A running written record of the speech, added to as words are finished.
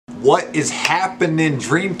What is happening,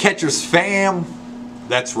 Dream Catchers fam?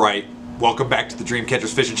 That's right. Welcome back to the Dream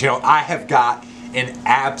Catchers Fishing Channel. I have got an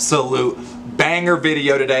absolute banger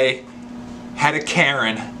video today. Had a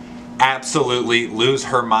Karen absolutely lose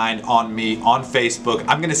her mind on me on Facebook.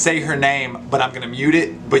 I'm gonna say her name, but I'm gonna mute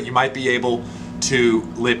it, but you might be able to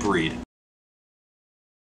lip read.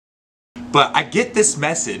 But I get this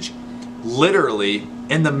message literally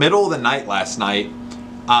in the middle of the night last night.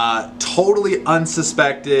 Totally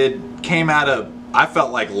unsuspected, came out of, I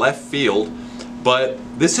felt like left field, but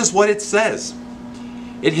this is what it says.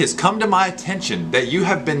 It has come to my attention that you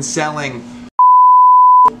have been selling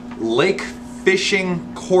lake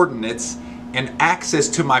fishing coordinates and access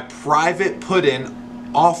to my private put-in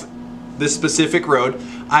off this specific road.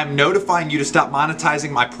 I'm notifying you to stop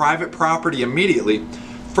monetizing my private property immediately.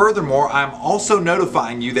 Furthermore, I'm also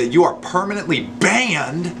notifying you that you are permanently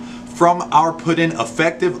banned from our put-in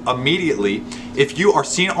effective immediately. If you are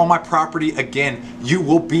seen on my property again, you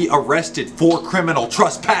will be arrested for criminal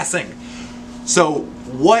trespassing. So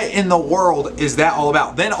what in the world is that all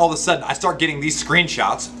about? Then all of a sudden I start getting these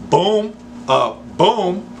screenshots. Boom,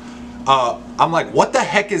 boom. I'm like, what the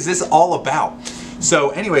heck is this all about? So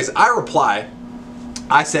anyways, I reply,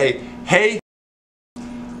 I say, hey,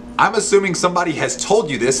 I'm assuming somebody has told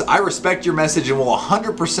you this. I respect your message and will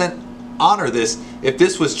 100% honor this if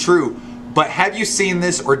this was true, but have you seen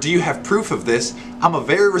this or do you have proof of this? I'm a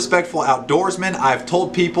very respectful outdoorsman. I've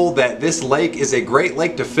told people that this lake is a great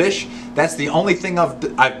lake to fish. That's the only thing I've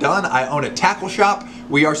done. I own a tackle shop.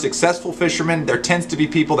 We are successful fishermen. There tends to be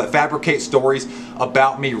people that fabricate stories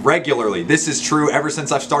about me regularly. This is true ever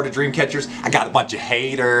since I've started Dream Catchers. I got a bunch of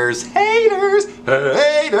haters.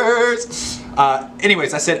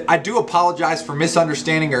 Anyways, I said, I do apologize for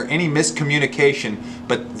misunderstanding or any miscommunication,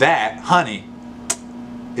 but that, honey,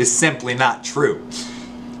 is simply not true.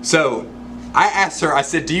 So I asked her, I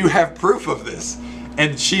said, do you have proof of this?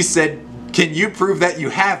 And she said, can you prove that you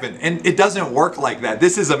haven't? And it doesn't work like that.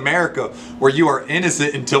 This is America where you are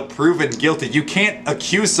innocent until proven guilty. You can't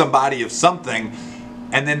accuse somebody of something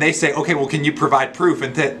and then they say, okay, well, can you provide proof?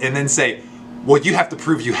 And then say, well, you have to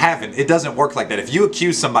prove you haven't. It doesn't work like that. If you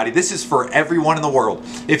accuse somebody, this is for everyone in the world.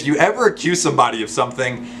 If you ever accuse somebody of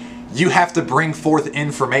something, you have to bring forth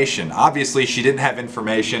information. Obviously, she didn't have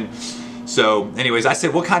information. So anyways, I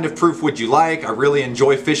said, what kind of proof would you like? I really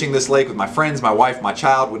enjoy fishing this lake with my friends, my wife, my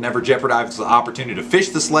child. Would never jeopardize the opportunity to fish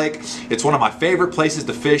this lake. It's one of my favorite places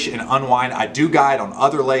to fish and unwind. I do guide on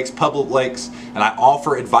other lakes, public lakes, and I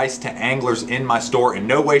offer advice to anglers in my store. In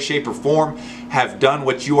no way, shape, or form have done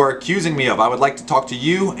what you are accusing me of. I would like to talk to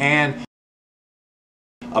you and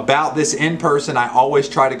about this in person. I always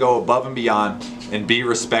try to go above and beyond and be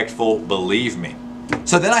respectful, believe me.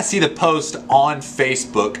 So then I see the post on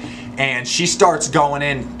Facebook and she starts going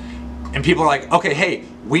in and people are like, okay, hey,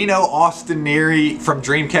 we know Austin Neary from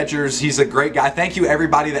Dream Catchers. He's a great guy. Thank you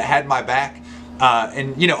everybody that had my back.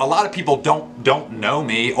 And you know, a lot of people don't know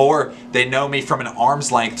me, or they know me from an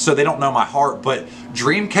arm's length, so they don't know my heart, but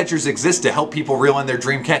Dream Catchers exist to help people reel in their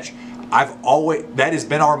dream catch. That has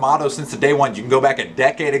been our motto since the day one. You can go back a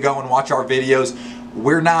decade ago and watch our videos.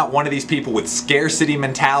 We're not one of these people with scarcity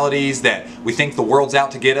mentalities that we think the world's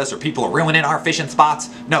out to get us or people are ruining our fishing spots.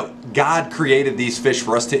 No, God created these fish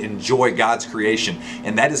for us to enjoy God's creation,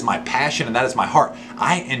 and that is my passion and that is my heart.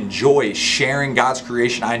 I enjoy sharing God's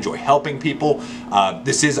creation. I enjoy helping people.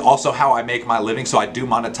 This is also how I make my living, so I do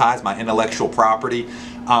monetize my intellectual property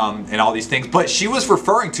and all these things. But she was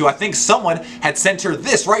referring to, I think someone had sent her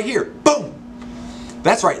this right here. Boom!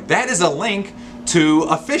 That's right, that is a link to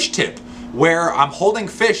a fish tip where I'm holding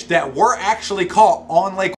fish that were actually caught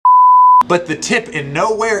on Lake, but the tip, in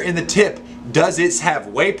nowhere in the tip does it have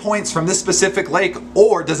waypoints from this specific lake,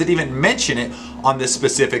 or does it even mention it on this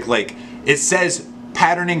specific lake. It says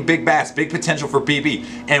patterning big bass, big potential for BB.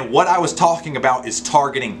 And what I was talking about is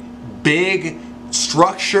targeting big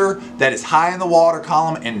structure that is high in the water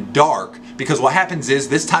column and dark, because what happens is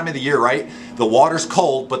this time of the year, right, the water's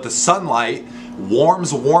cold, but the sunlight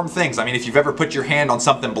warms warm things. I mean, if you've ever put your hand on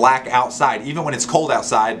something black outside, even when it's cold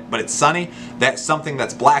outside but it's sunny, that something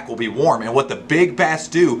that's black will be warm. And what the big bass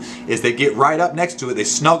do is they get right up next to it, they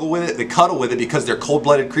snuggle with it, they cuddle with it, because they're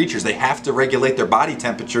cold-blooded creatures. They have to regulate their body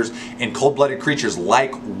temperatures, and cold-blooded creatures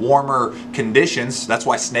like warmer conditions. That's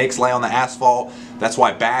why snakes lay on the asphalt. That's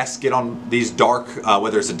why bass get on these dark,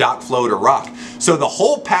 whether it's a dock float or rock. So the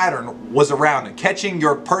whole pattern was around catching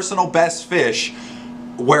your personal best fish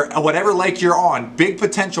whatever lake you're on, big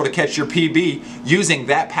potential to catch your PB using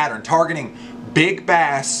that pattern, targeting big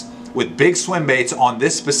bass with big swim baits on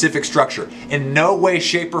this specific structure. In no way,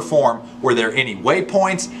 shape, or form were there any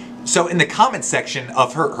waypoints. So in the comment section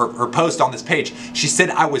of her post on this page, she said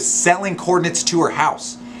I was selling coordinates to her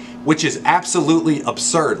house, which is absolutely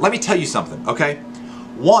absurd. Let me tell you something, okay?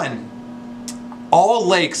 One, all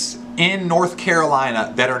lakes in North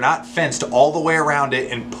Carolina that are not fenced all the way around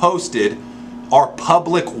it and posted are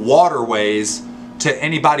public waterways to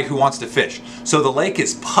anybody who wants to fish. So the lake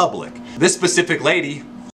is public. This specific lady,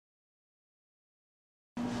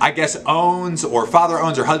 I guess owns, or father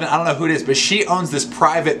owns, or husband, I don't know who it is, but she owns this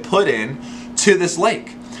private put-in to this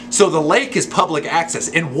lake. So the lake is public access.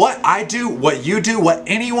 And what I do, what you do, what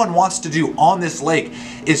anyone wants to do on this lake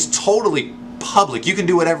is totally public. You can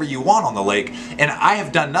do whatever you want on the lake. And I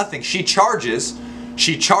have done nothing. She charges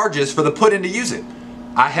for the put-in to use it.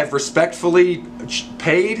 I have respectfully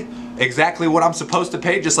paid exactly what I'm supposed to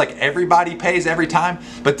pay, just like everybody pays every time.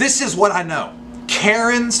 But this is what I know.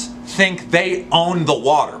 Karens think they own the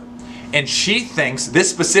water. And she thinks, this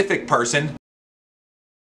specific person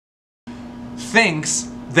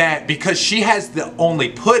thinks that because she has the only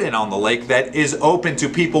put-in on the lake that is open to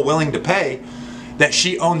people willing to pay, that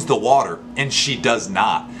she owns the water, and she does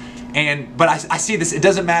not. But I see this, it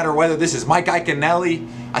doesn't matter whether this is Mike Iaconelli,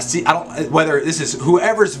 whether this is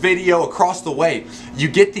whoever's video across the way, you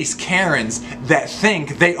get these Karens that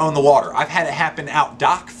think they own the water. I've had it happen out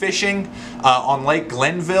dock fishing on Lake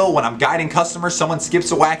Glenville when I'm guiding customers. Someone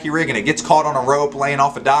skips a wacky rig and it gets caught on a rope laying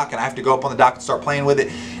off a dock, and I have to go up on the dock and start playing with it,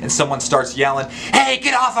 and someone starts yelling, "Hey,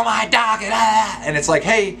 get off of my dock!" And it's like,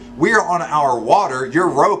 hey, we're on our water. Your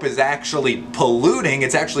rope is actually polluting.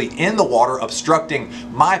 It's actually in the water, obstructing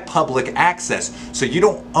my public access. So you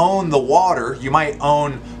don't own the water. You might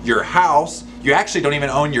own your house. You actually don't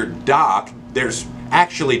even own your dock. There's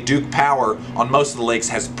actually Duke Power on most of the lakes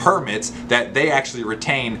has permits that they actually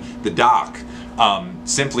retain the dock.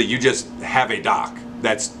 Simply, you just have a dock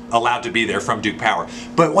that's allowed to be there from Duke Power.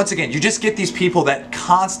 But once again, you just get these people that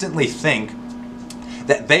constantly think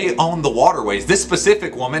that they own the waterways. This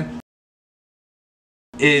specific woman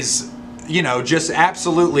is, you know, just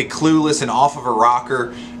absolutely clueless and off of a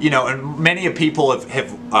rocker. You know, and many people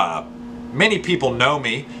many people know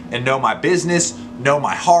me and know my business, know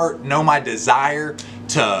my heart, know my desire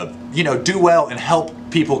to, you know, do well and help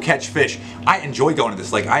people catch fish. I enjoy going to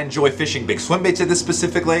this lake. I enjoy fishing big swim baits at this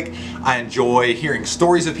specific lake. I enjoy hearing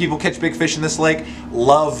stories of people catch big fish in this lake.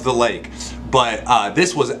 Love the lake. But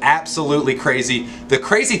this was absolutely crazy. The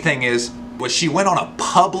crazy thing is, she went on a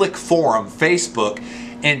public forum, Facebook,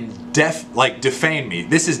 and defamed me.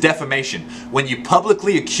 This is defamation. When you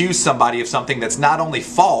publicly accuse somebody of something that's not only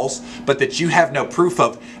false, but that you have no proof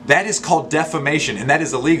of, that is called defamation, and that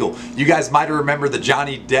is illegal. You guys might remember the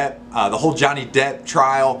Johnny Depp, the whole Johnny Depp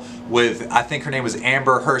trial with, I think her name was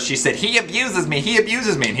Amber Heard. She said, he abuses me,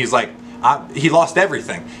 and he's like, he lost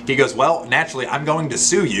everything. He goes, well, naturally, I'm going to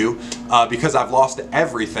sue you because I've lost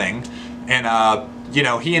everything. And you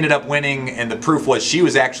know, he ended up winning, and the proof was she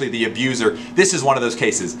was actually the abuser. This is one of those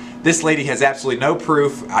cases. This lady has absolutely no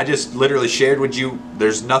proof. I just literally shared with you.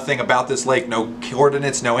 There's nothing about this lake, no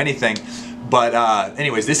coordinates, no anything. But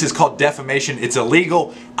anyways, this is called defamation. It's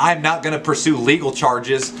illegal. I'm not going to pursue legal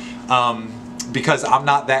charges because I'm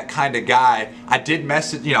not that kind of guy. I did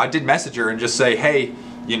message her and just say, hey,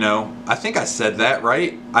 you know, I think I said that,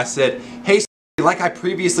 right? I said, hey, like I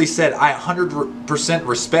previously said, I 100%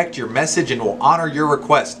 respect your message and will honor your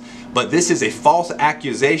request. But this is a false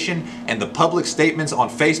accusation, and the public statements on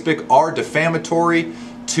Facebook are defamatory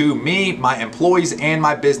to me, my employees, and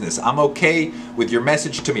my business. I'm okay with your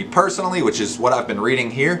message to me personally, which is what I've been reading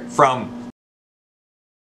here from.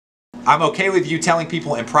 I'm okay with you telling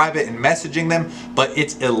people in private and messaging them, but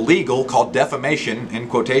it's illegal, called defamation, in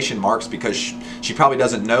quotation marks, because she probably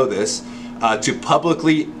doesn't know this, to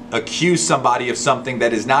publicly accuse somebody of something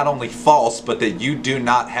that is not only false, but that you do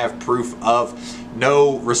not have proof of.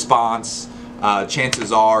 No response,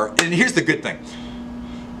 chances are, and here's the good thing,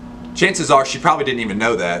 chances are she probably didn't even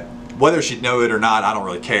know that. Whether she'd know it or not, I don't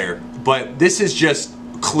really care. But this is just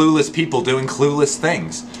clueless people doing clueless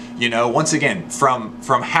things. You know, once again, from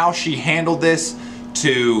how she handled this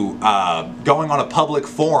to going on a public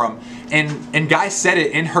forum, and guys said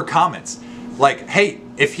it in her comments, like, hey,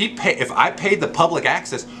 if I paid the public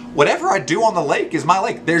access, whatever I do on the lake is my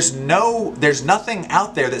lake. There's nothing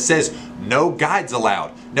out there that says no guides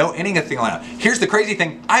allowed, no anything allowed. Here's the crazy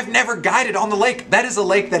thing, I've never guided on the lake. That is a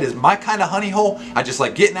lake that is my kind of honey hole. I just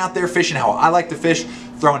like getting out there fishing how I like to fish,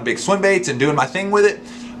 throwing big swim baits and doing my thing with it.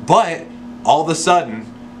 But all of a sudden,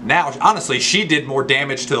 now, honestly, she did more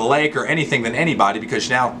damage to the lake or anything than anybody, because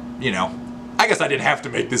now, you know, I guess I didn't have to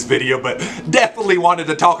make this video, but definitely wanted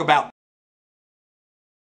to talk about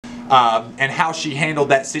and how she handled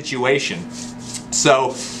that situation.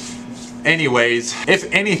 So anyways,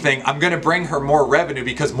 if anything, I'm gonna bring her more revenue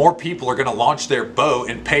because more people are gonna launch their boat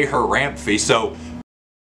and pay her ramp fee. So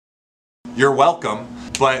you're welcome.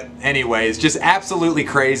 But anyways, just absolutely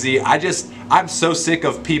crazy. I'm so sick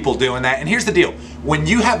of people doing that. And here's the deal. When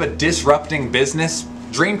you have a disrupting business,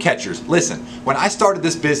 dream catchers, listen, when I started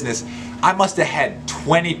this business, I must have had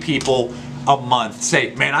 20 people a month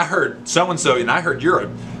say, man, I heard so-and-so, and I heard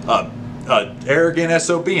you're a arrogant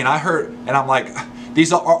SOB, and I'm like,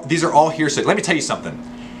 these are all hearsay. Let me tell you something.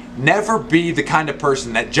 Never be the kind of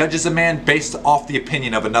person that judges a man based off the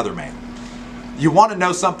opinion of another man. You want to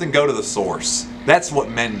know something, go to the source. That's what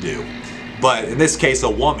men do. But in this case, a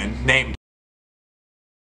woman named...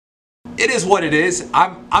 It is what it is.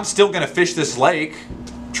 I'm still going to fish this lake.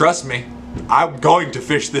 Trust me. I'm going to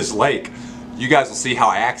fish this lake. You guys will see how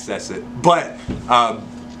I access it. But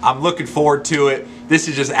I'm looking forward to it. This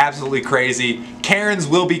is just absolutely crazy. Karens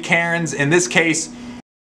will be Karens. In this case,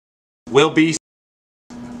 will be...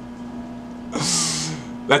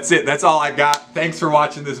 That's it. That's all I got. Thanks for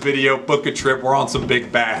watching this video. Book a trip. We're on some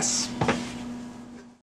big bass.